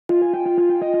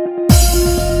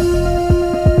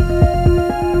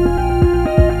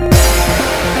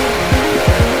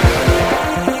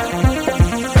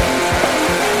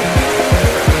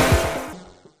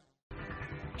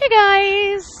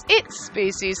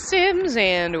Spacey Sims,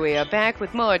 and we are back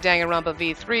with more Danganronpa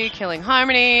V3, Killing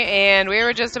Harmony, and we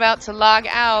were just about to log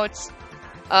out,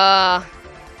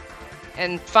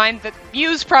 and find that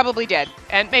Mew's probably dead,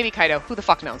 and maybe Kaido. Who the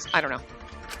fuck knows? I don't know.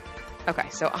 Okay,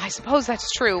 so I suppose that's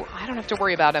true. I don't have to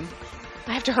worry about him.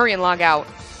 I have to hurry and log out.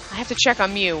 I have to check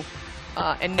on Mew.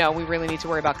 And no, we really need to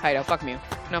worry about Kaido. Fuck Mew.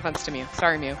 No offense to Mew.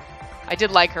 Sorry, Mew. I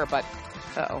did like her, but...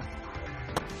 Uh-oh.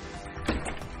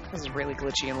 This is really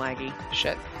glitchy and laggy.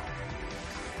 Shit.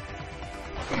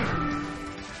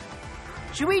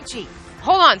 Shuichi!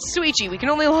 Hold on, Suichi. We can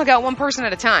only log out one person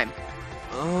at a time.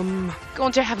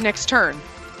 Going to have next turn.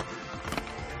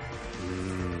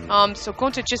 So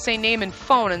going to just say name and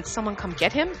phone and someone come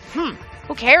get him?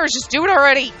 Who cares? Just do it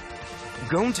already!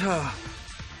 Gonta.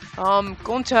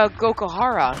 Gonta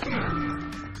Gokuhara.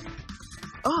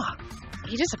 Ah!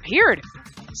 He disappeared.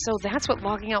 So that's what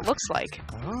logging out looks like.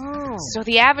 Oh. So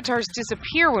the avatars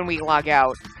disappear when we log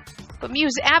out. But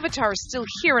Mew's avatar is still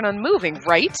here and unmoving,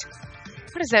 right?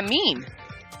 What does that mean?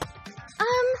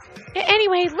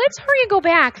 Anyway, let's hurry and go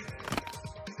back.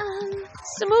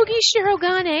 Samugi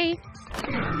Shirogane.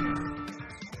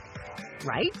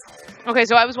 Right? Okay,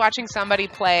 so I was watching somebody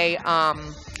play, a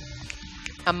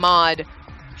mod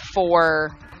for,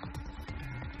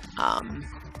 oh,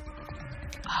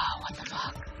 what the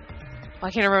fuck? Well,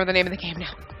 I can't remember the name of the game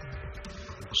now.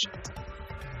 Shit.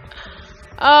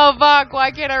 Oh, fuck, why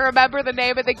can't I remember the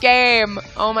name of the game?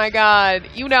 Oh my god.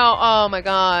 You know, oh my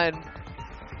god.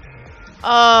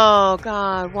 Oh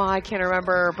god, why can't I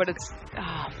remember? But it's,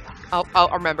 oh, fuck. I'll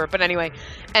remember. But anyway,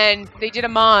 and they did a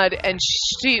mod, and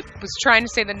she was trying to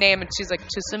say the name, and she's like,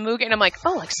 Samugi, and I'm like,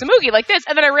 oh, like Samugi, like this.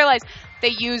 And then I realized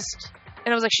they used,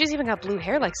 and I was like, she's even got blue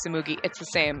hair like Samugi. It's the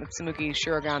same. It's Samugi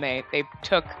Shirogane. They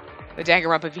took the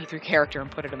Danganronpa V3 character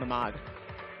and put it in the mod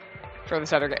for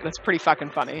this other game. That's pretty fucking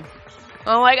funny.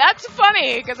 I'm like, that's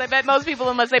funny, because I bet most people,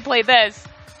 unless they play this,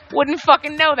 wouldn't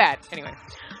fucking know that. Anyway.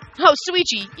 Oh,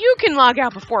 Suichi, you can log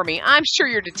out before me. I'm sure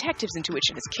your detective's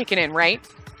intuition is kicking in, right?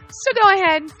 So go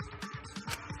ahead.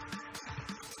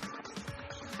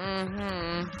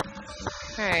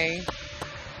 Hey.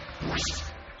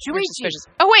 Shuichi!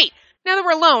 Oh, wait! Now that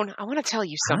we're alone, I want to tell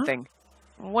you something.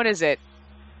 Huh? What is it?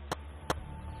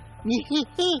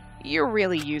 You're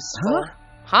really useful.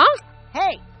 Huh?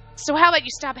 Hey! So how about you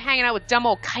stop hanging out with dumb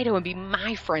old Kaido and be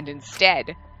my friend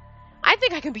instead? I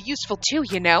think I can be useful too,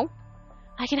 you know?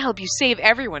 I can help you save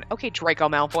everyone. Okay, Draco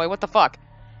Malfoy, what the fuck?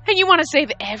 And you want to save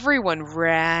everyone,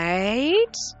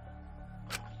 right?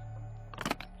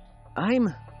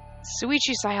 I'm...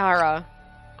 Suichi Saihara.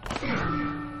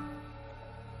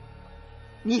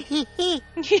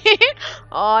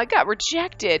 Oh, I got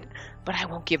rejected. But I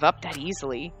won't give up that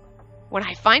easily. When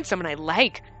I find someone I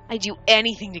like, I do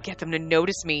anything to get them to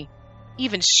notice me.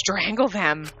 Even strangle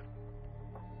them.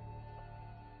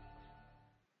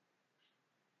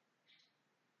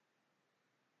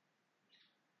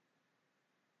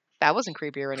 That wasn't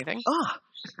creepy or anything.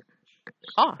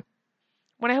 Oh.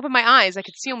 When I opened my eyes, I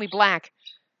could see only black.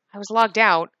 I was logged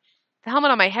out. The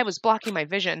helmet on my head was blocking my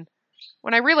vision.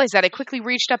 When I realized that, I quickly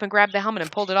reached up and grabbed the helmet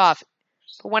and pulled it off.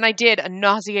 But when I did, a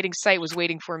nauseating sight was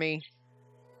waiting for me.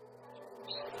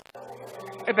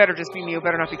 It better just be Mew. It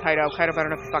better not be Kaido. Kaido better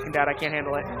not be fucking dead. I can't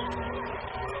handle it.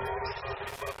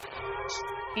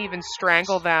 Even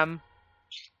strangle them.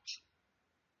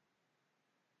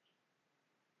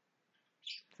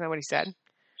 Isn't that what he said?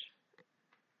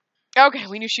 Okay,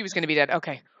 we knew she was going to be dead.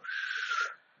 Okay.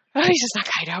 At least it's not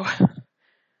Kaido.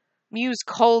 Mew's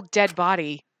cold, dead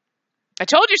body. I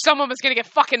told you someone was going to get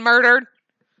fucking murdered.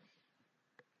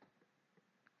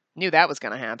 Knew that was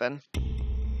going to happen.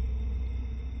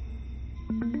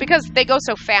 Because they go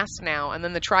so fast now, and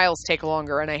then the trials take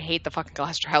longer, and I hate the fucking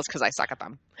glass trials because I suck at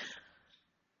them.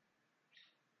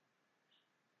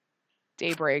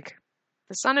 Daybreak.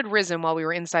 The sun had risen while we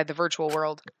were inside the virtual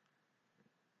world.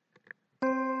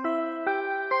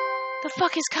 The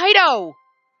fuck is Kaido?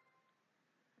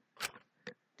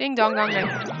 Ding dong dong ding.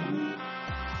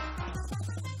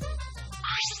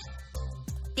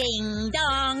 Ding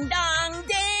dong dong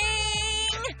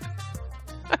ding!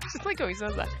 I just like how he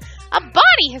says that. A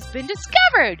body has been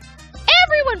discovered!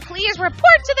 Everyone please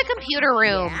report to the computer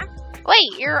room. Yeah?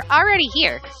 Wait, you're already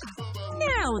here.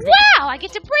 No. Wow, I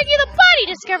get to bring you the body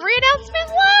discovery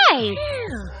announcement live!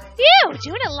 Ew,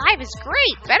 doing it live is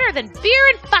great. Better than beer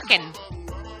and fucking.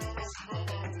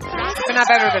 But not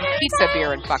better than pizza,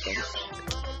 beer, and fucking.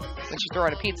 Once you throw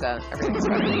out a pizza, everything's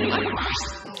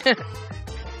better.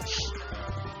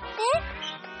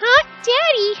 Huh?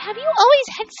 Daddy, have you always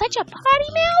had such a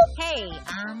potty mouth? Hey,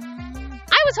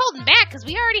 I was holding back because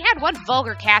we already had one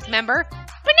vulgar cast member.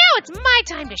 But now it's my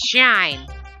time to shine.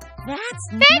 That's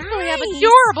Thankfully, nice. I'm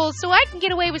adorable, so I can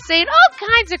get away with saying all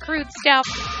kinds of crude stuff.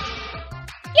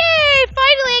 Yay!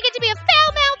 Finally, I get to be a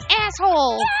foul-mouthed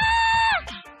asshole.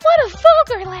 Yeah! What a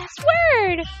vulgar last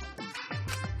word.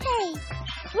 Hey,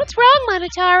 what's wrong,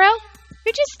 Monotaro?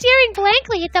 You're just staring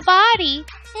blankly at the body.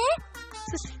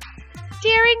 Just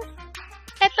staring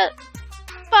at the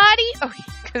body? Oh,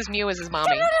 because Mew is his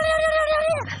mommy.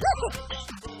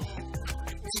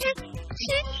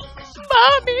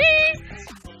 Mommy!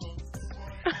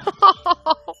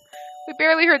 We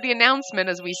barely heard the announcement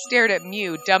as we stared at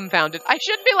Mew, dumbfounded. I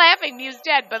shouldn't be laughing, Mew's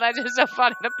dead, but that is so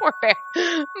funny. The poor bear.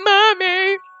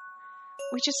 Mommy!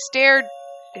 We just stared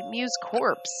at Mew's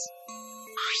corpse.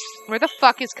 Where the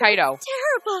fuck is Kaido?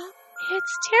 Terrible.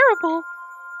 It's terrible.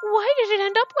 Why did it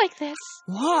end up like this?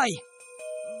 Why?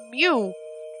 Mew,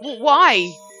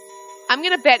 why? I'm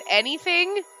gonna bet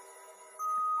anything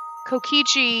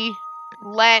Kokichi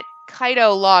let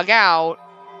Kaido log out,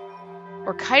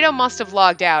 or Kaido must have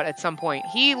logged out at some point.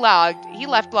 He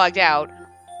left logged out.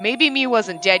 Maybe Mew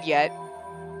wasn't dead yet.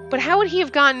 But how would he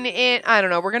have gotten in? I don't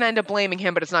know. We're gonna end up blaming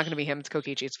him, but it's not gonna be him. It's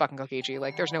Kokichi. It's fucking Kokichi.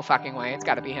 Like, there's no fucking way. It's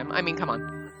gotta be him. I mean, come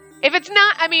on. If it's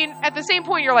not, I mean, at the same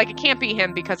point, you're like, it can't be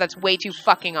him because that's way too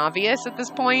fucking obvious at this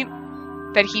point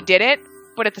that he did it.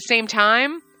 But at the same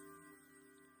time,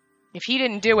 if he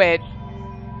didn't do it,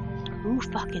 who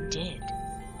fucking did?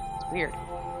 It's weird.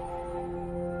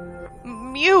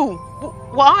 Mew!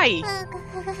 Why?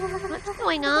 What's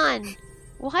going on?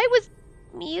 Why was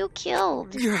Mew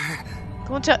killed?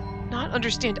 Going to not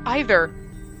understand either.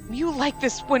 Mew like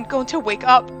this when going to wake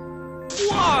up.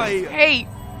 Why? Hey,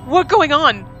 what going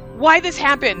on? Why this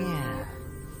happened? Yeah.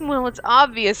 Well, it's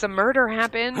obvious a murder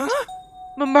happened. Huh?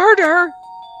 A murder?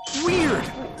 Weird.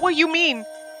 What do you mean?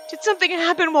 Did something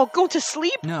happen while going to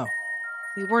sleep? No.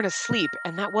 We weren't asleep,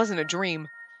 and that wasn't a dream.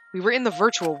 We were in the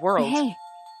virtual world. Hey.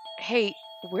 Hey,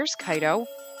 where's Kaido?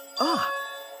 Ah.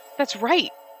 That's right.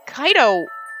 Kaido.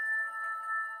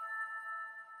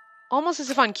 Almost as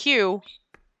if on cue,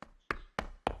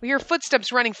 we hear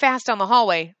footsteps running fast down the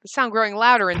hallway, the sound growing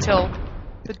louder until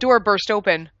the door burst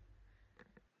open.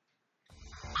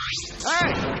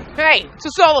 Hey. Hey, what's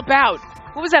this all about?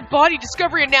 What was that body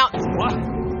discovery announcement? What?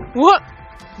 What?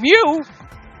 Mew?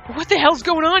 What the hell's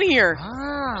going on here?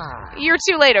 Ah. You're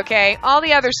too late, okay? All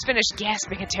the others finished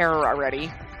gasping in terror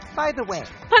already. By the way.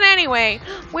 But anyway,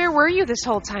 where were you this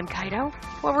whole time, Kaido?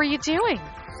 What were you doing?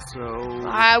 So.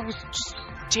 I was just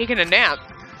taking a nap.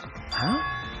 Huh?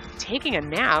 Taking a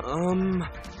nap?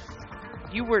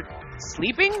 You were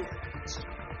sleeping?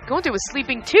 Gonta was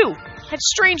sleeping too. Had a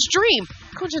strange dream.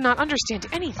 Gonta not understand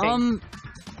anything.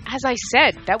 As I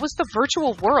said, that was the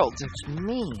virtual world. Which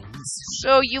means.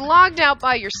 So you logged out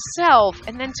by yourself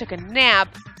and then took a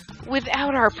nap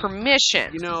without our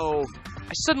permission. You know.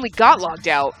 I suddenly got logged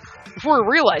out before I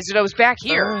realized that I was back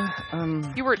here.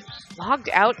 You were logged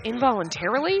out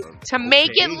involuntarily? To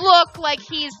make it look like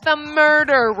he's the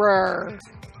murderer.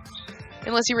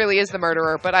 Unless he really is the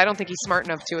murderer, but I don't think he's smart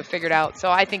enough to have figured out. So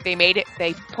I think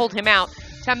they pulled him out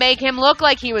to make him look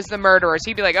like he was the murderer. So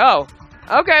he'd be like, oh,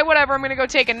 okay, whatever, I'm gonna go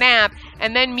take a nap.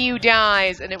 And then Mew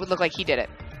dies, and it would look like he did it.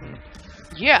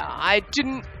 Yeah, I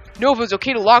didn't know if it was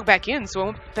okay to log back in, so I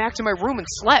went back to my room and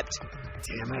slept.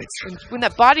 Damn it. And when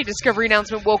that body discovery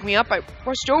announcement woke me up, I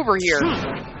rushed over here.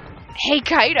 Hey,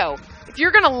 Kaido, if you're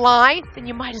gonna lie, then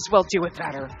you might as well do it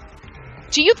better.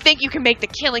 Do you think you can make the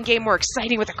killing game more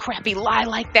exciting with a crappy lie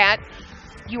like that?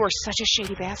 You are such a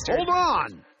shady bastard. Hold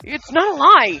on. It's not a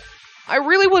lie. I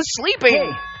really was sleeping.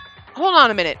 Hey. Hold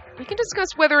on a minute. We can discuss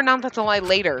whether or not that's a lie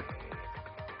later.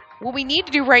 What we need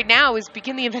to do right now is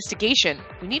begin the investigation.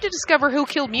 We need to discover who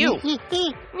killed Mew.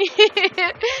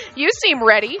 You seem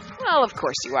ready. Well, of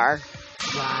course you are.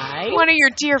 Right? One of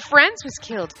your dear friends was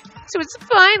killed, so it's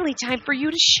finally time for you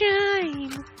to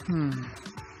shine.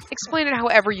 Explain it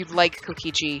however you'd like,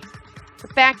 Kokichi. The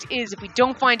fact is, if we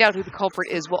don't find out who the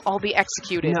culprit is, we'll all be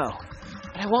executed. No.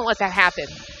 But I won't let that happen.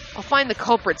 I'll find the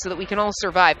culprit so that we can all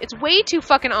survive. It's way too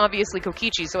fucking obviously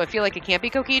Kokichi, so I feel like it can't be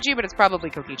Kokichi, but it's probably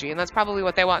Kokichi, and that's probably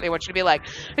what they want. They want you to be like,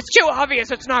 it's too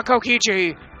obvious, it's not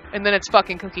Kokichi! And then it's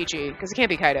fucking Kokichi. Because it can't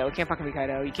be Kaido. It can't fucking be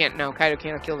Kaido. You can't, no, Kaido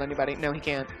can't have killed anybody. No, he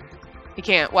can't. He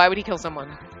can't. Why would he kill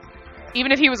someone?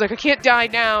 Even if he was like, I can't die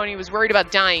now, and he was worried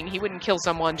about dying, he wouldn't kill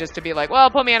someone just to be like, well,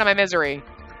 put me out of my misery.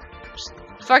 Just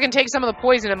fucking take some of the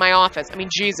poison in my office. I mean,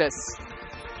 Jesus.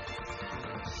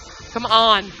 Come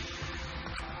on.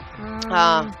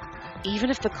 Even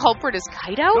if the culprit is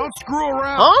Kaido? Don't screw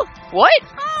around. Huh? What?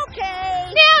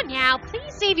 Okay. Now,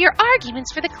 please save your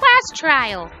arguments for the class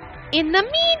trial. In the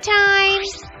meantime...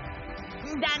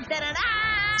 Dun, da, da, da.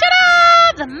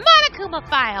 Ta-da! The Monokuma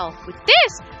file. With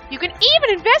this, You can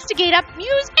even investigate up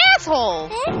Mew's asshole.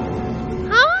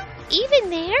 Huh? Even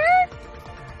there?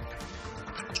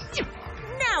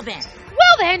 Now then.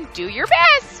 Well then, do your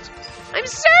best. I'm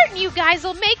certain you guys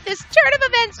will make this turn of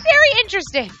events very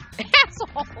interesting.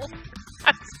 Asshole.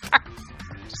 I'm sorry.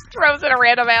 Just throws in a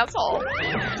random asshole. Oh,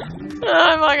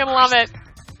 I fucking love it.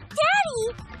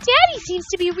 Daddy seems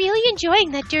to be really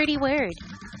enjoying that dirty word.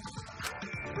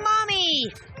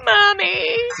 Mommy!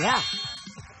 Yeah.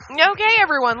 Okay,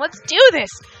 everyone, let's do this.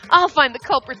 I'll find the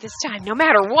culprit this time, no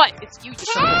matter what. It's you,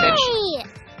 son of a bitch.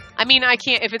 I mean, I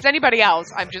can't. If it's anybody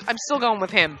else, I'm still going with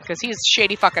him because he's a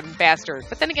shady fucking bastard.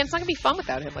 But then again, it's not gonna be fun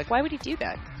without him. Like, why would he do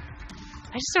that?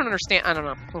 I just don't understand. I don't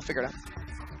know. We'll figure it out.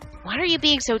 What are you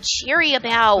being so cheery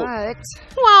about? What?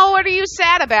 Well, what are you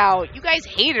sad about? You guys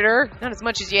hated her. Not as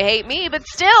much as you hate me, but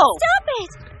still. Stop it!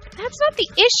 That's not the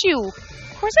issue.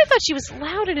 Of course, I thought she was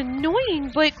loud and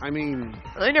annoying, but I mean...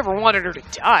 I never wanted her to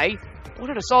die. I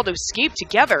wanted us all to escape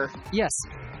together. Yes.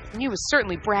 She was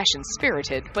certainly brash and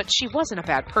spirited, but she wasn't a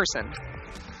bad person.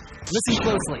 Listen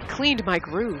closely. Cleaned my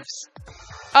grooves.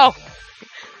 Oh,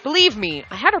 believe me,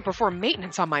 I had her perform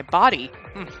maintenance on my body.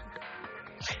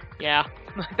 Yeah,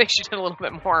 I think she did a little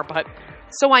bit more, but...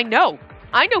 So I know.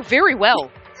 I know very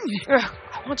well.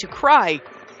 I want to cry,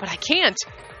 but I can't.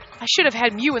 I should have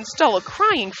had Mew install a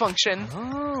crying function.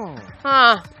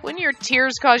 Oh. Wouldn't your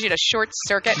tears cause you to short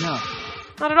circuit? No.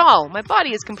 Not at all. My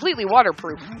body is completely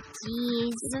waterproof.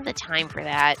 Jeez, Isn't the time for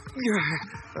that?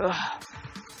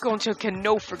 Going to can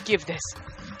no forgive this.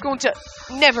 Going to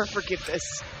never forgive this.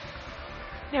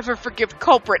 Never forgive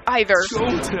culprit either.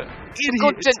 Going to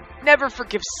never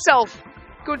forgive self.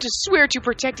 Going to swear to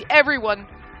protect everyone,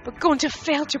 but going to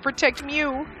fail to protect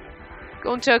Mew.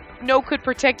 Going to no could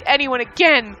protect anyone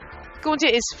again. Going to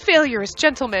is failure as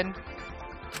gentleman.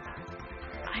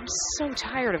 I'm so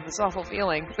tired of this awful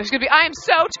feeling. I am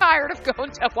so tired of going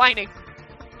to whining.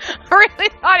 I really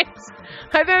thought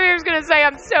he was gonna say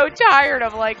I'm so tired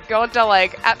of going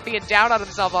to being down on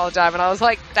himself all the time, and I was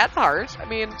like, that's harsh. I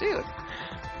mean, dude,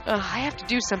 I have to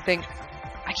do something.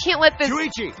 I can't let this.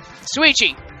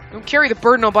 Shuichi, don't carry the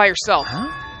burden all by yourself.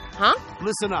 Huh?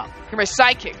 Listen up. You're my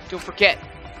sidekick. Don't forget.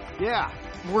 Yeah.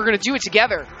 We're gonna do it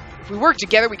together. If we work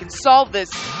together, we can solve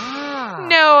this.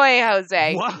 No way,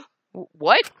 Jose. What?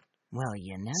 What? Well,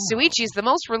 you know. Shuichi's the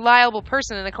most reliable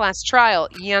person in a class trial,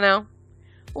 you know?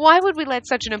 Why would we let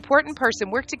such an important person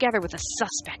work together with a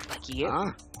suspect like you?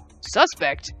 Huh?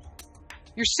 Suspect?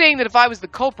 You're saying that if I was the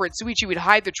culprit, Shuichi would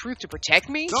hide the truth to protect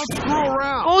me? Don't screw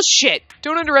around. Bullshit!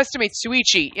 Don't underestimate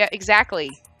Shuichi. Yeah, exactly.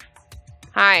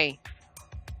 Hi.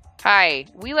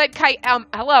 We let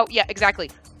hello? Yeah, exactly.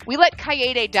 We let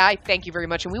Kaede die, thank you very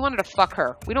much, and we wanted to fuck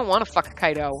her. We don't want to fuck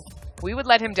Kaido. We would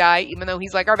let him die, even though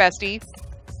he's like our bestie.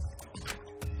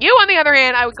 You, on the other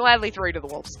hand, I would gladly throw you to the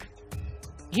wolves.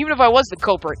 Even if I was the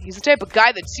culprit, he's the type of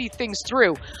guy that sees things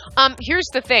through. Here's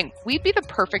the thing. We'd be the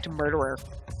perfect murderer.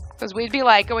 Because we'd be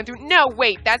going through, no,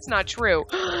 wait, that's not true.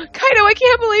 Kaido, I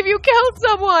can't believe you killed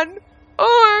someone.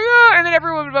 Oh my god. And then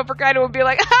everyone would vote for Kaido and be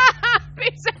like, ha ha,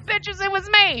 piece of bitches, it was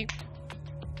me.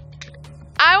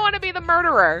 I want to be the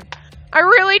murderer. I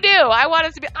really do. I want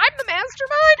us to be, I'm the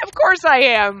mastermind? Of course I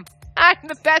am. I'm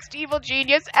the best evil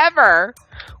genius ever.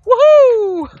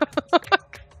 Woohoo!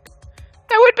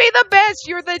 That would be the best.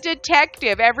 You're the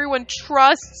detective. Everyone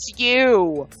trusts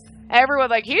you.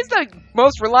 Everyone, he's the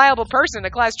most reliable person in a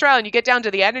class trial, and you get down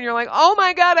to the end, and you're like, oh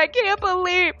my god, I can't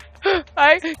believe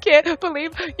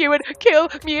you would kill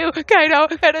Mew, Kaido.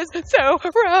 That is so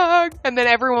wrong. And then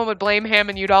everyone would blame him,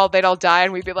 and they'd all die,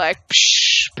 and we'd be like,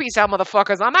 psh, peace out,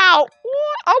 motherfuckers. I'm out.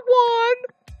 What?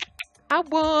 I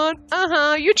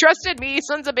won. You trusted me,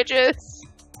 sons of bitches.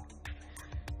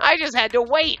 I just had to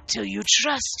wait till you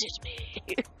trusted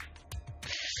me.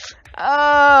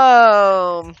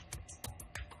 Oh.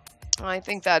 I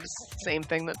think that's the same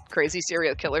thing that crazy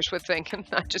serial killers would think, and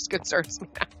that just concerns me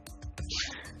now.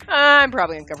 I'm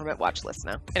probably on government watch list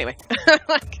now. Anyway. I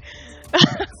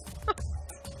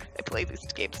play these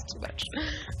games too much.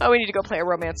 Oh, we need to go play a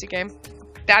romancy game.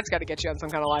 That's got to get you on some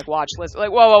kind of watch list.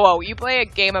 Whoa. You play a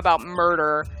game about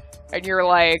murder, and you're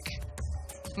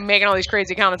making all these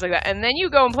crazy comments like that, and then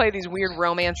you go and play these weird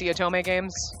romancy otome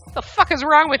games. What the fuck is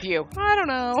wrong with you? I don't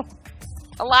know.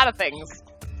 A lot of things.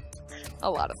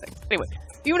 Anyway,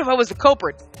 even if I was the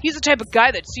culprit, he's the type of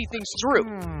guy that sees things through.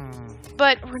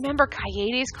 But remember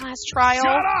Kaede's class trial?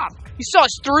 Shut up! He saw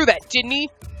us through that, didn't he?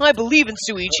 I believe in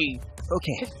Shuichi.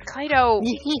 Okay. Kaido.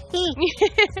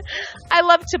 I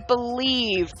love to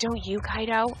believe. Don't you,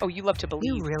 Kaido? Oh, you love to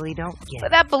believe. You really don't get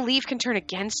But that belief can turn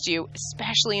against you,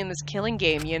 especially in this killing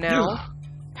game, you know?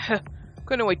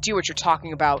 Got no idea what you're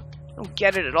talking about. I don't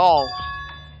get it at all.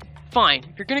 Fine,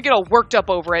 if you're gonna get all worked up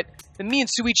over it, then me and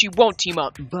Suichi won't team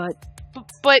up.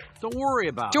 But Don't worry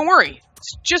about it. Don't worry,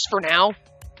 it's just for now.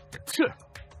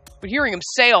 But hearing him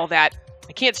say all that,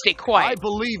 I can't stay I quiet.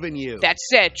 believe in you. That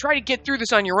said, try to get through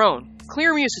this on your own.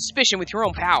 Clear me of suspicion with your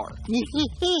own power.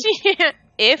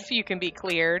 If you can be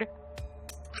cleared.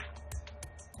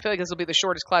 I feel like this will be the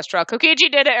shortest class trial. Kokichi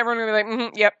did it. Everyone will be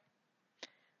like, yep.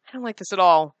 I don't like this at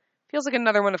all. Feels like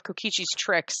another one of Kokichi's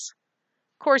tricks.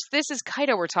 Of course, this is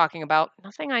Kaido we're talking about.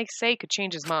 Nothing I say could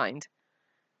change his mind.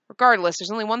 Regardless,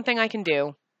 there's only one thing I can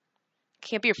do.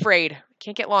 Can't be afraid.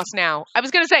 Can't get lost now. I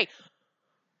was going to say,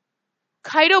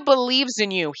 Kaido believes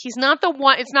in you. He's not the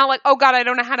one. It's not like, oh god, I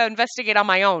don't know how to investigate on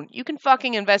my own. You can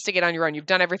fucking investigate on your own. You've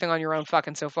done everything on your own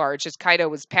fucking so far. It's just Kaido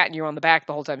was patting you on the back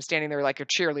the whole time, standing there like your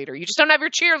cheerleader. You just don't have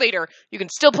your cheerleader. You can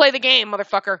still play the game,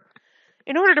 motherfucker.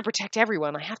 In order to protect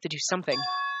everyone, I have to do something.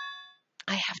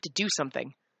 I have to do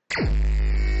something.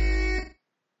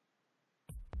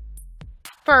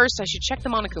 First, I should check the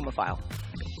Monokuma file.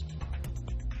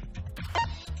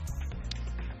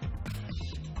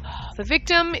 The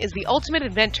victim is the ultimate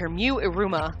inventor, Mu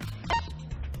Iruma.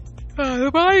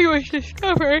 The body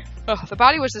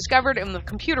was discovered in the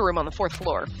computer room on the 4th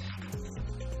floor.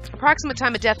 Approximate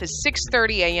time of death is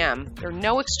 6:30 a.m. There are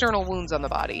no external wounds on the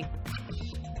body.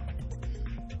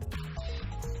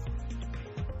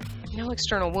 No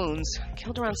external wounds.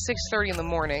 Killed around 6:30 in the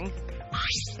morning.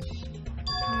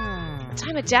 The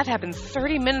time of death happened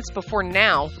 30 minutes before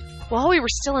now, while we were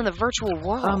still in the virtual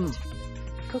world.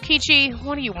 Kokichi,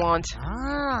 what do you want?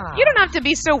 You don't have to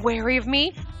be so wary of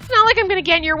me. It's not like I'm gonna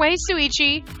get in your way,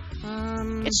 Suichi.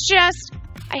 It's just,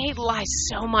 I hate lies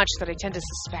so much that I tend to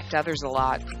suspect others a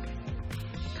lot.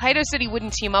 Kaido said he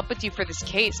wouldn't team up with you for this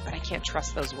case, but I can't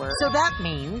trust those words. So that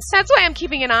means... That's why I'm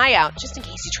keeping an eye out, just in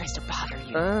case he tries to bother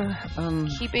you.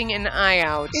 Keeping an eye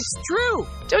out. It's true!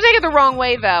 Don't take it the wrong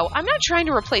way, though. I'm not trying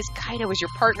to replace Kaido as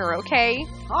your partner, okay?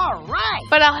 Alright!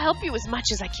 But I'll help you as much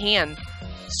as I can.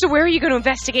 So where are you going to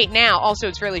investigate now? Also,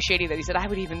 it's really shady that he said, I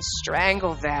would even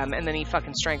strangle them, and then he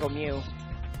fucking strangled Mew.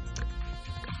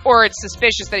 Or it's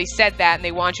suspicious that he said that, and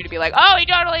they want you to be like, oh, he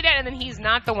totally did, and then he's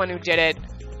not the one who did it.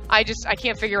 I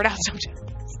can't figure it out sometimes.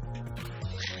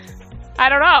 I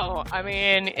don't know. I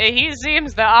mean, he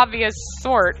seems the obvious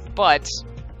sort, but...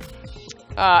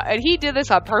 and he did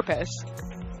this on purpose.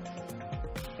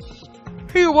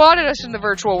 He wanted us in the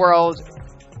virtual world,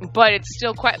 but it's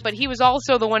still quite... But he was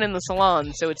also the one in the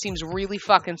salon, so it seems really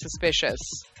fucking suspicious.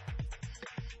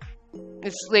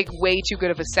 It's, like, way too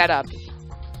good of a setup.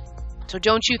 So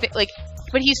don't you think... Like,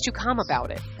 but he's too calm about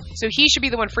it. So he should be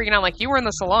the one freaking out, like, you were in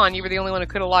the salon, you were the only one who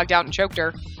could have logged out and choked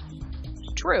her.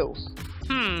 True.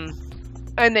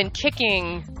 And then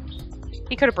kicking...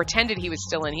 He could have pretended he was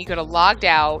still in. He could have logged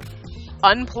out,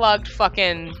 unplugged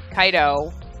fucking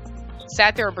Kaido,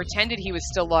 sat there and pretended he was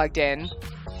still logged in.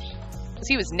 Because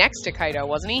he was next to Kaido,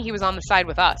 wasn't he? He was on the side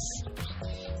with us.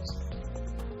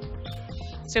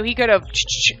 So he could have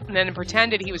and then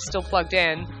pretended he was still plugged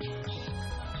in.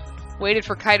 Waited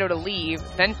for Kaido to leave,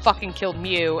 then fucking killed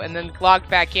Mew, and then logged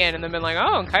back in, and then been like,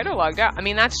 oh, and Kaido logged out. I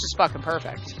mean, that's just fucking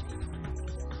perfect.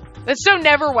 That's so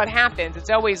never what happens. It's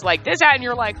always like this, and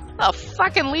you're like, oh,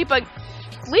 fucking leaping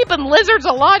lizards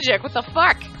of logic. What the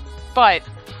fuck? But,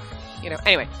 you know,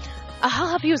 anyway. I'll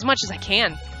help you as much as I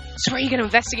can. So where are you going to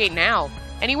investigate now?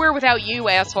 Anywhere without you,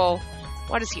 asshole.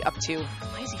 What is he up to?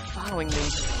 Why is he following me?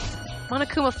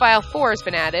 Monokuma File 4 has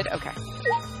been added. Okay.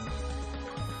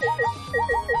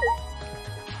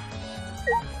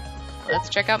 Let's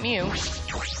check out Mew.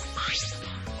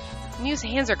 Mew's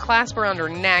hands are clasped around her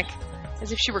neck,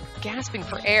 as if she were gasping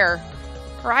for air.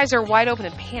 Her eyes are wide open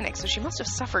in panic, so she must have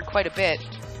suffered quite a bit.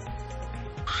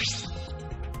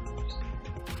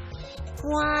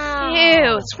 Wow!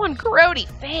 Ew, it's one grody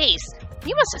face.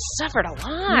 You must have suffered a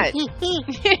lot.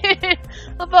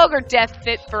 A vulgar death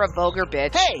fit for a vulgar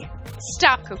bitch. Hey!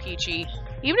 Stop, Kokichi.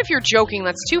 Even if you're joking,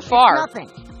 that's too far. Nothing.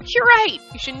 You're right.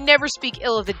 You should never speak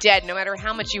ill of the dead, no matter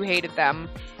how much you hated them.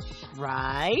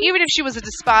 Right? Even if she was a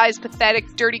despised,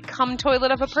 pathetic, dirty cum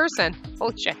toilet of a person.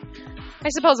 Holy shit. I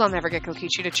suppose I'll never get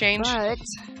Kokichi to change.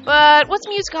 But what's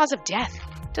Mew's cause of death?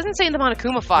 Doesn't say in the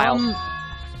Monokuma file.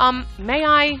 May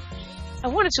I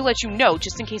wanted to let you know,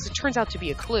 just in case it turns out to be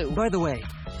a clue. By the way...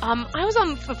 I was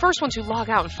on the first one to log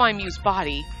out and find Mew's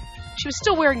body. She was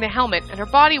still wearing the helmet, and her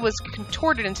body was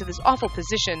contorted into this awful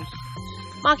position.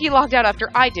 Maki logged out after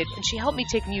I did, and she helped me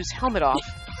take Mew's helmet off.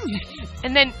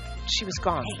 And then she was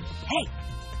gone. Hey!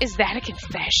 Is that a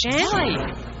confession? Hey.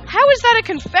 How is that a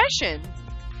confession?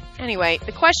 Anyway,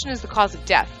 the question is the cause of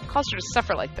death. What caused her to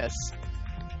suffer like this?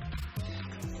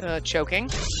 Choking.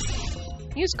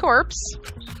 Mew's corpse.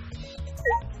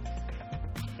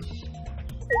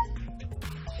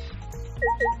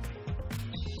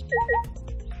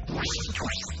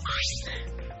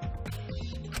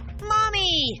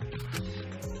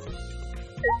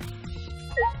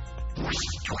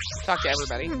 Talk to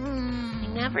everybody. I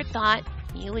never thought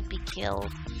you would be killed.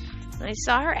 When I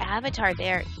saw her avatar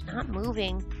there, not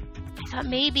moving, I thought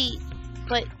maybe,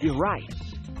 but... You're right.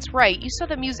 That's right. You saw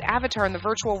the Mew's avatar in the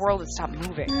virtual world and stopped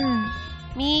moving.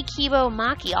 Me, Kibo,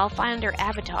 Maki all found her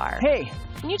avatar. Hey.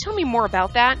 Can you tell me more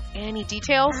about that? Any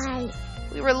details?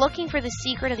 We were looking for the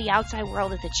secret of the outside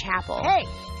world at the chapel. Hey.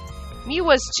 Mew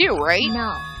was too, right?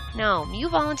 No, Mew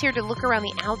volunteered to look around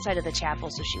the outside of the chapel,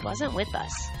 so she wasn't with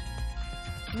us.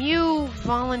 Mew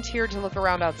volunteered to look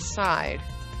around outside.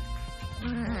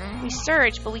 We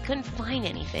searched, but we couldn't find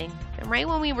anything. And right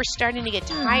when we were starting to get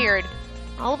tired,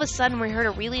 all of a sudden we heard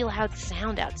a really loud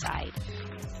sound outside.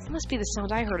 It must be the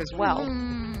sound I heard as well.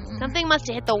 Something must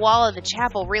have hit the wall of the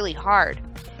chapel really hard.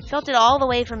 I felt it all the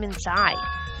way from inside.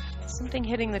 Something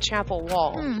hitting the chapel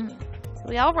wall.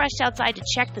 We all rushed outside to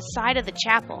check the side of the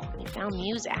chapel. We found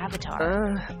Mew's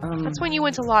avatar. That's when you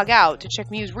went to log out to check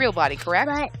Mew's real body,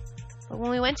 correct? But when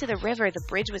we went to the river, the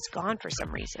bridge was gone for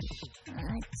some reason.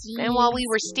 And while we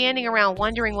were standing around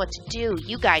wondering what to do,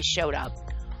 you guys showed up.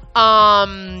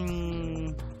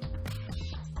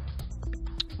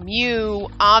 Mew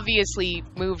obviously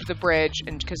moved the bridge,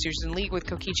 and because she was in league with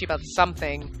Kokichi about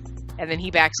something, and then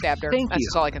he backstabbed her.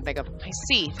 That's all I can think of. I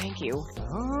see. Thank you.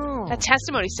 Oh. That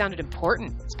testimony sounded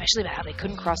important, especially about how they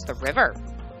couldn't cross the river.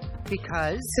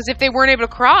 Because if they weren't able to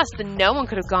cross, then no one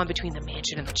could have gone between the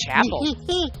mansion and the chapel.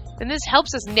 Then this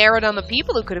helps us narrow down the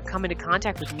people who could have come into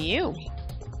contact with Mew.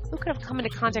 Who could have come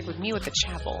into contact with Mew at the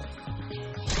chapel?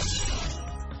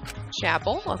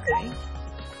 Chapel? Okay.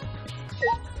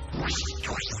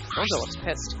 Gonta looks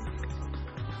pissed.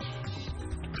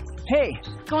 Hey.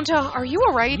 Gonta, are you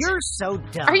alright? you're so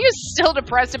dumb. Are you still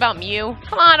depressed about Mew?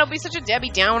 Come on, don't be such a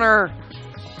Debbie Downer.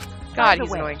 God,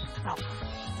 he's annoying.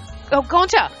 Oh,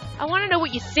 Gonta, I want to know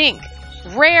what you think.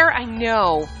 Rare, I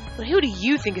know. But who do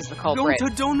you think is the culprit?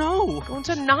 Gonta don't know.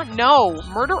 Gonta not know.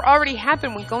 Murder already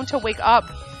happened when Gonta wake up.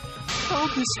 How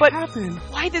did this happen?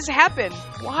 Why this happened?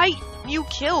 Why Mew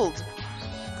killed?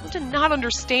 Gonta not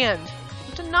understand.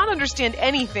 Gonta not understand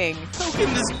anything. How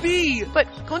can this be? But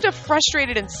Gonta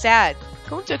frustrated and sad.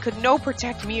 Gonta could no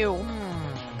protect Mew.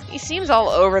 He seems all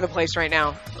over the place right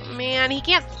now. Man, he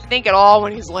can't think at all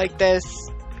when he's like this.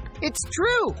 It's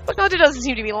true. But Gonta doesn't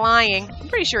seem to be lying. I'm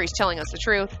pretty sure he's telling us the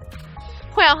truth.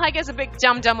 Well, I guess a big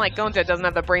dum-dum like Gonta doesn't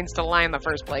have the brains to lie in the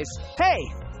first place. Hey.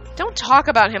 Don't talk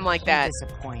about him like that. I'm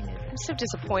disappointed. I'm so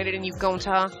disappointed in you,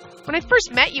 Gonta. When I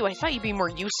first met you, I thought you'd be more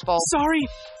useful. Sorry.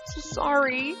 So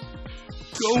sorry.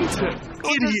 Gonta,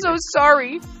 Gonta's idiot. so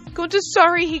sorry. Gonta's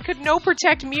sorry he could no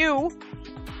protect Mew.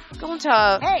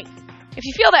 Gonta. Hey. If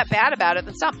you feel that bad about it,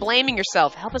 then stop blaming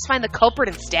yourself. Help us find the culprit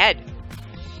instead.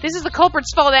 This is the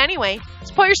culprit's fault anyway.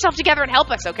 Just pull yourself together and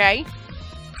help us, okay?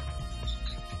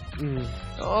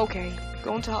 Okay.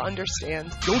 Gonta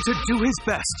understands. Gonta do his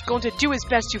best. Gonta do his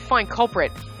best to find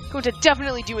culprit. Gonta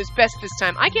definitely do his best this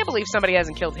time. I can't believe somebody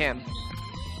hasn't killed him.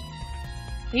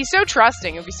 He's so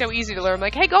trusting. It'd be so easy to learn.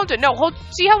 Like, hey, Gonta, no,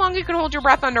 see how long you can hold your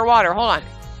breath underwater. Hold on.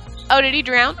 Oh, did he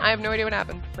drown? I have no idea what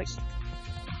happened. Like,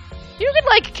 you could,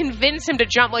 like, convince him to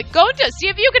jump. Like, Gonta, see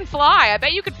if you can fly. I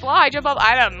bet you could fly. Jump up.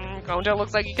 I don't... Gonta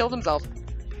looks like he killed himself.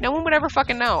 No one would ever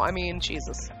fucking know. I mean,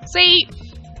 Jesus. See?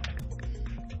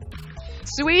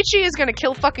 Suichi is gonna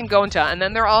kill fucking Gonta, and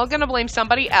then they're all gonna blame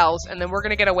somebody else, and then we're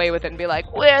gonna get away with it and be like,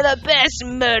 we're the best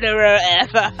murderer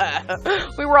ever.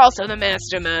 We were also the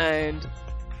mastermind.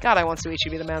 God, I want Suichi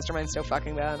to be the mastermind so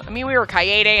fucking bad. I mean, we were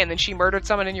Kaede, and then she murdered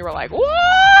someone, and you were like,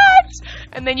 what?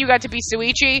 And then you got to be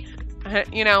Suichi.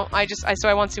 You know, so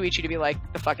I want Suichi to be like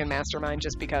the fucking mastermind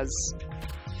just because.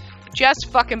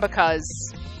 Just fucking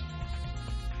because.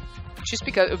 Just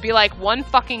because. It would be like one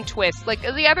fucking twist. Like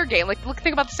the other game. Like,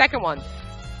 think about the second one.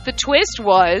 The twist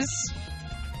was...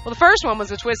 Well, the first one was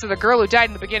the twist of the girl who died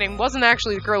in the beginning. Wasn't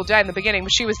actually the girl who died in the beginning,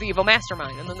 but she was the evil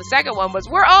mastermind. And then the second one was,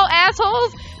 we're all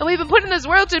assholes, and we've been put in this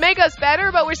world to make us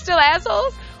better, but we're still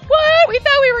assholes? What? We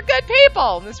thought we were good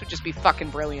people! And this would just be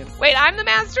fucking brilliant. Wait, I'm the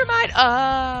mastermind? Oh,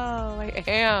 I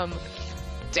am.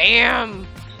 Damn.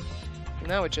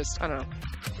 No, it just, I don't know.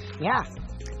 Yeah.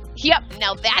 Yep,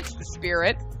 now that's the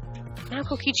spirit. Now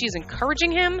Kokichi is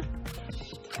encouraging him?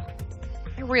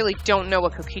 I really don't know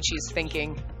what Kokichi is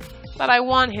thinking, but I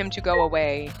want him to go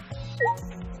away.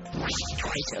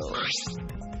 Kaito.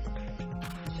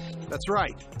 That's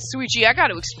right. Suichi, I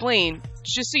gotta explain,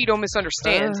 just so you don't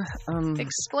misunderstand.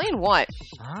 Explain what?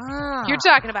 You're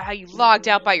talking about how you logged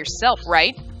out by yourself,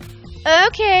 right?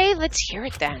 Okay, let's hear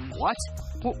it then. What?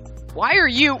 Why are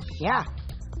you... Yeah.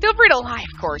 Feel free to lie,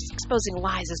 of course. Exposing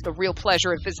lies is the real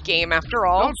pleasure of this game, after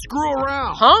all. Don't screw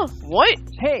around. Huh? What?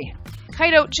 Hey.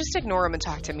 Kaito, just ignore him and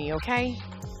talk to me, okay?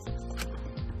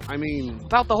 I mean...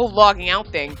 About the whole logging out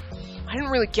thing. I didn't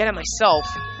really get it myself.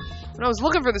 When I was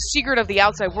looking for the secret of the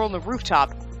outside world on the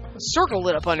rooftop, a circle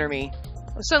lit up under me.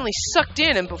 I was suddenly sucked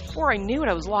in, and before I knew it,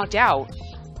 I was logged out.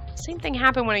 Same thing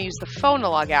happened when I used the phone to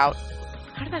log out.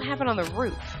 How did that happen on the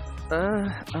roof?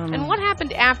 And what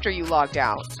happened after you logged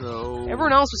out? So...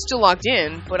 Everyone else was still logged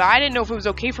in, but I didn't know if it was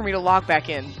okay for me to log back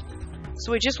in.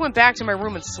 So I just went back to my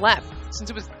room and slept. Since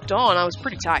it was dawn, I was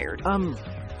pretty tired.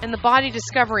 And the body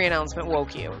discovery announcement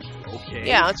woke you. Okay.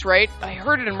 Yeah, that's right. I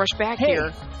heard it and rushed back here.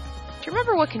 Do you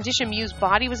remember what condition Mew's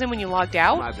body was in when you logged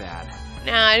out? My bad.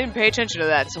 Nah, I didn't pay attention to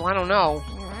that, so I don't know.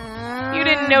 You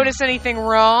didn't notice anything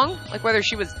wrong? Like whether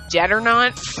she was dead or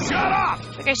not? Shut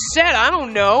up! Like I said, I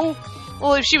don't know.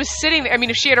 Well, if she was sitting there, I mean,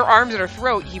 if she had her arms at her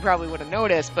throat, he probably would have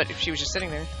noticed, but if she was just sitting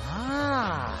there.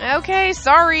 Okay,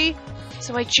 sorry.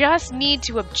 So I just need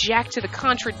to object to the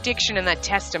contradiction in that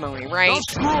testimony, right? Don't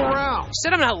screw around! You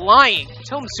said I'm not lying.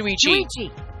 Tell him, Suichi.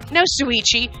 Suichi. No,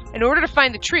 Suichi. In order to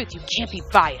find the truth, you can't be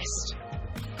biased.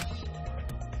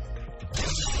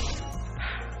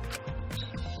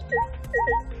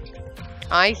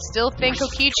 I still think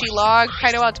Kokichi logged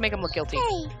Kaido out to make him look guilty.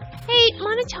 Hey,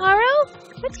 Monotaro?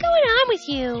 What's going on with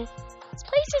you? This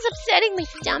place is upsetting my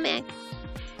stomach.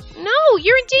 No,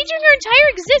 you're endangering your entire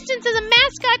existence as a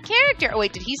mascot character. Oh,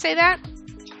 wait, did he say that?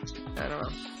 I don't know.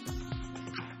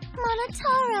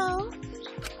 Monotaro.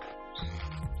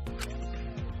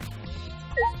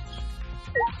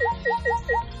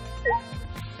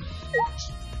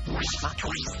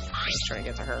 Just trying to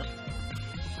get to her.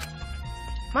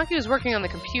 Maki was working on the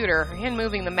computer, her hand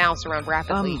moving the mouse around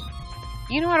rapidly.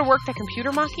 You know how to work that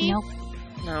computer, Maki? Nope.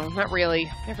 No, not really.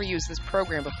 Never used this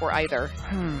program before either.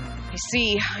 I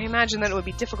see. I imagine that it would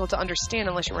be difficult to understand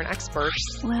unless you were an expert.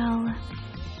 Well...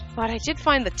 But I did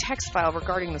find the text file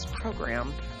regarding this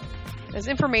program. There's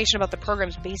information about the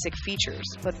program's basic features,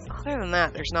 but other than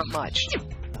that, there's not much.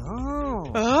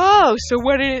 Oh, so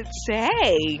what did it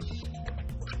say?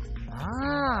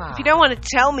 If you don't want to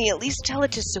tell me, at least tell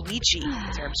it to Suichi.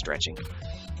 His arm stretching.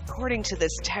 According to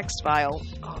this text file...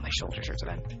 Oh, my shoulders hurt so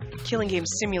bad. Killing Game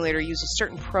Simulator uses a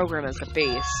certain program as the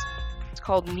base. It's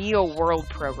called Neo World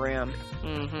Program.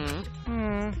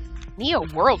 Neo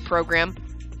World Program?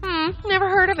 Never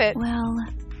heard of it. Well...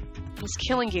 This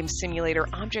Killing Game Simulator,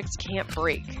 objects can't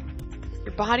break.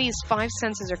 Your body's 5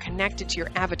 senses are connected to your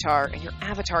avatar, and your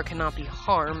avatar cannot be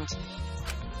harmed.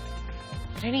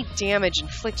 But any damage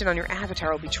inflicted on your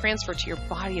avatar will be transferred to your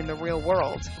body in the real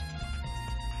world.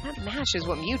 That matches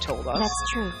what Mew told us.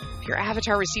 That's true. If your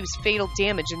avatar receives fatal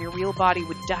damage, then your real body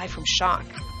would die from shock.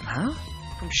 Huh?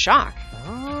 From shock?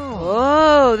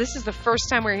 Oh, this is the first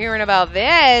time we're hearing about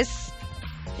this.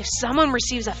 If someone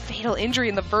receives a fatal injury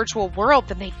in the virtual world,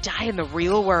 then they die in the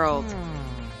real world.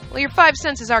 Well, your 5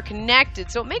 senses are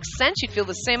connected, so it makes sense you'd feel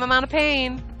the same amount of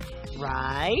pain.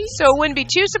 Right? So it wouldn't be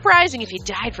too surprising if you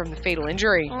died from the fatal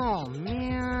injury. Oh,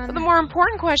 man. But the more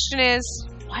important question is,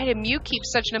 why did Mew keep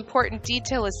such an important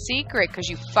detail a secret? Because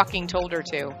you fucking told her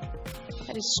to.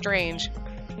 That is strange.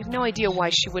 I have no idea why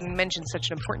she wouldn't mention such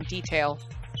an important detail.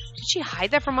 Did she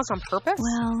hide that from us on purpose?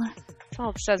 Well... That's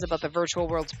all it says about the virtual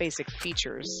world's basic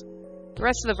features. The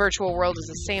rest of the virtual world is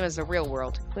the same as the real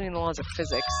world, including the laws of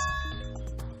physics.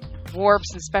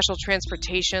 Warps and special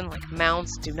transportation, like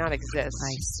mounts, do not exist.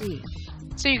 I see.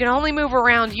 So you can only move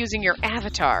around using your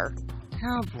avatar.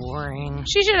 How boring.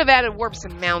 She should have added warps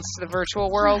and mounts to the virtual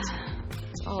world.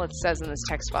 That's all it says in this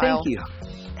text file. Thank you.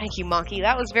 Thank you, Maki.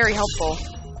 That was very helpful.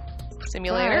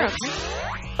 Simulator.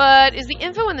 But is the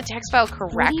info in the text file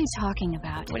correct? What are you talking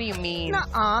about? What do you mean?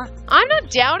 Nuh-uh. I'm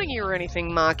not doubting you or anything,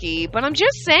 Maki, but I'm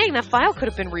just saying that file could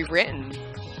have been rewritten.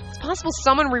 It's possible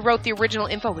someone rewrote the original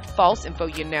info with false info,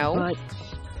 you know.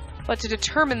 But to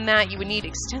determine that, you would need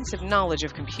extensive knowledge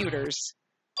of computers.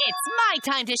 It's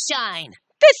my time to shine!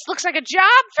 This looks like a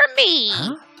job for me!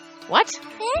 Huh? What?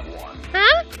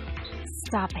 Huh?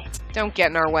 Stop it. Don't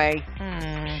get in our way.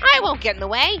 I won't get in the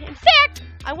way. In fact,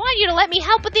 I want you to let me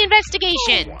help with the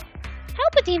investigation.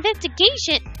 Help with the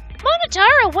investigation?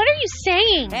 Monotaro, what are you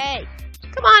saying? Hey.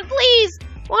 Come on, please.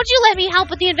 Won't you let me help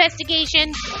with the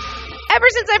investigation? Ever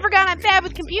since I forgot I'm bad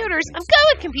with computers, I'm good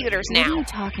with computers now. What are you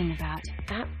talking about?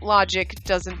 That logic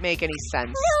doesn't make any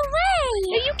sense. No way!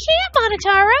 No, you can't,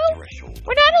 Monotaro.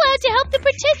 We're not allowed to help the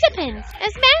participants.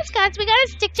 As mascots, we gotta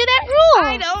stick to that rule.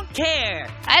 I don't care.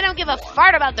 I don't give a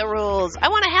fart about the rules. I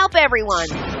want to help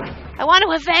everyone. I want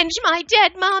to avenge my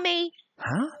dead mommy.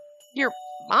 Huh? Your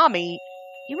mommy?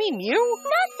 You mean Mew?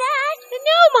 Not that.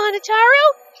 No, Monotaro.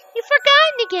 You've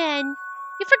forgotten again.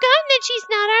 You've forgotten that she's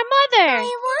not our mother. I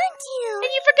want to.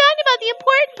 And you've forgotten about the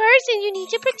important person you need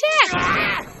to protect.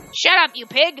 Shut up, you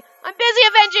pig! I'm busy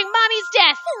avenging Mommy's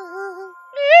death!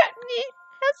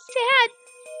 How sad.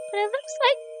 But it looks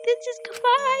like this is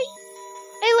goodbye.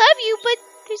 I love you, but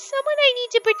there's someone I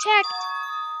need to protect.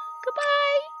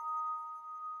 Goodbye.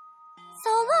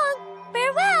 So long.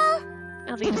 Farewell.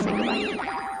 I'll leave to say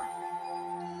goodbye.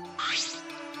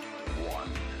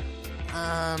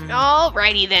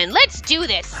 Alrighty then, let's do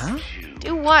this. Huh?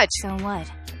 Do what? So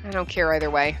what? I don't care either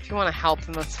way. If you want to help,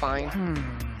 then that's fine.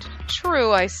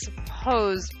 True, I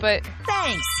suppose, but...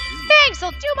 Thanks. Thanks,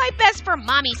 I'll do my best for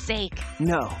Mommy's sake.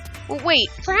 No. Well, wait,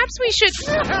 perhaps we should...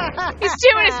 He's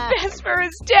doing his best for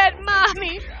his dead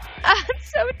mommy. I'm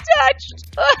so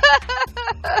touched.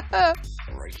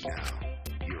 Right now,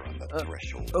 you're on the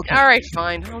threshold. Okay. All right,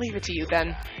 fine. I'll leave it to you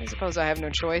then. I suppose I have no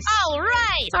choice. All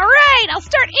right, I'll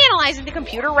start analyzing the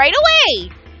computer right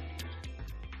away.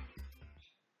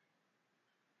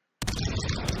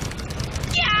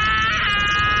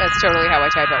 That's totally how I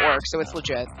type at work, so it's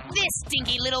legit. This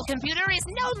stinky little computer is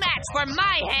no match for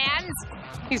my hands.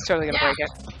 He's totally gonna break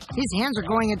it. His hands are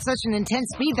going at such an intense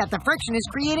speed that the friction is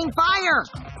creating fire.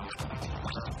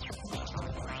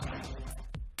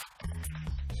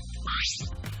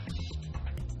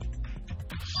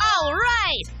 All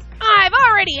right, I've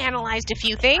already analyzed a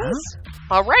few things.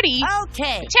 Already?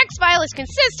 Okay. The text file is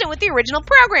consistent with the original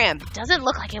program. Doesn't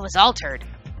look like it was altered.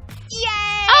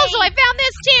 Yay! Also, I found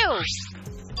this too.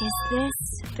 Is this?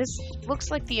 This looks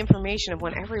like the information of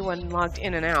when everyone logged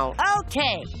in and out.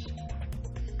 Okay.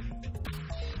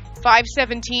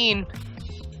 5:17.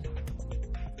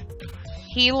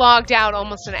 He logged out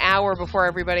almost an hour before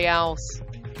everybody else.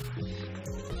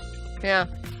 Yeah.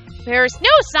 There's no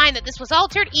sign that this was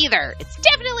altered either. It's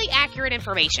definitely accurate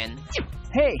information.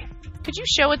 Hey. Could you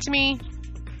show it to me?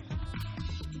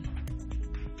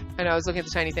 I know, I was looking at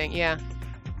the tiny thing. Yeah.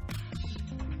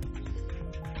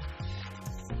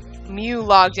 Mew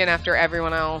logged in after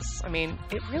everyone else. I mean,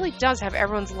 it really does have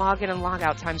everyone's login and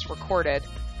logout times recorded.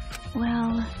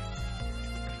 Well,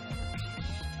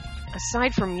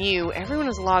 Aside from Mew, everyone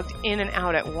is logged in and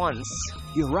out at once.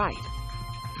 You're right.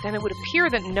 Then it would appear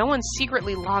that no one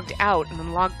secretly logged out and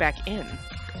then logged back in.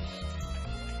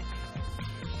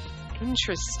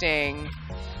 Interesting.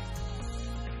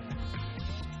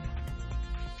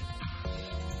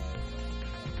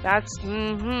 That's,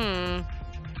 And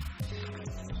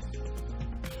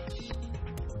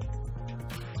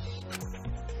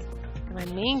my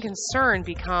main concern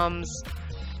becomes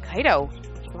Kaido.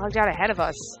 He logged out ahead of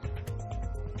us.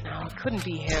 No, it couldn't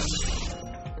be him.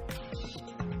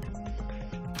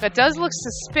 That does look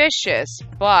suspicious,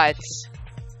 but...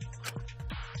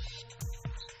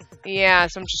 Yeah,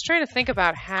 so I'm just trying to think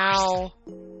about how...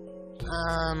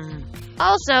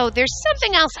 Also, there's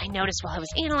something else I noticed while I was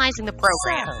analyzing the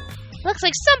program. Looks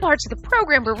like some parts of the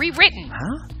program were rewritten.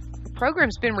 Huh? The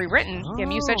program's been rewritten. Yeah,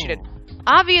 Mew said she did.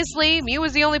 Obviously, Mew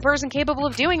was the only person capable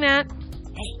of doing that.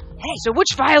 Hey. So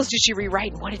which files did she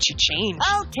rewrite and what did she change?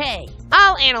 Okay.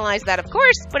 I'll analyze that, of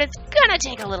course, but it's gonna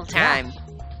take a little time.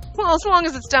 Well, as long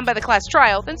as it's done by the class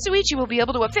trial, then Suichi will be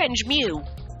able to avenge Mew.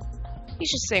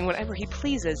 He's just saying whatever he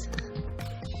pleases.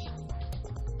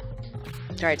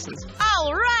 Alright, Suze.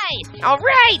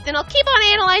 Alright, then I'll keep on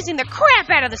analyzing the crap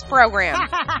out of this program.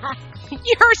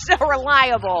 You're so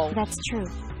reliable. That's true.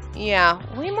 Yeah,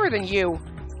 way more than you.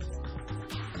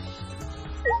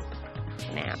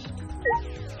 Nah.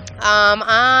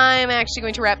 I'm actually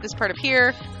going to wrap this part up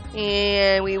here,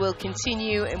 and we will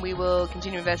continue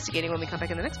investigating when we come back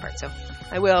in the next part. So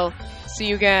I will see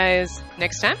you guys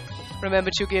next time. Remember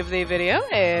to give the video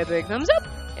a big thumbs up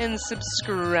and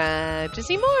subscribe to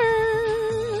see more.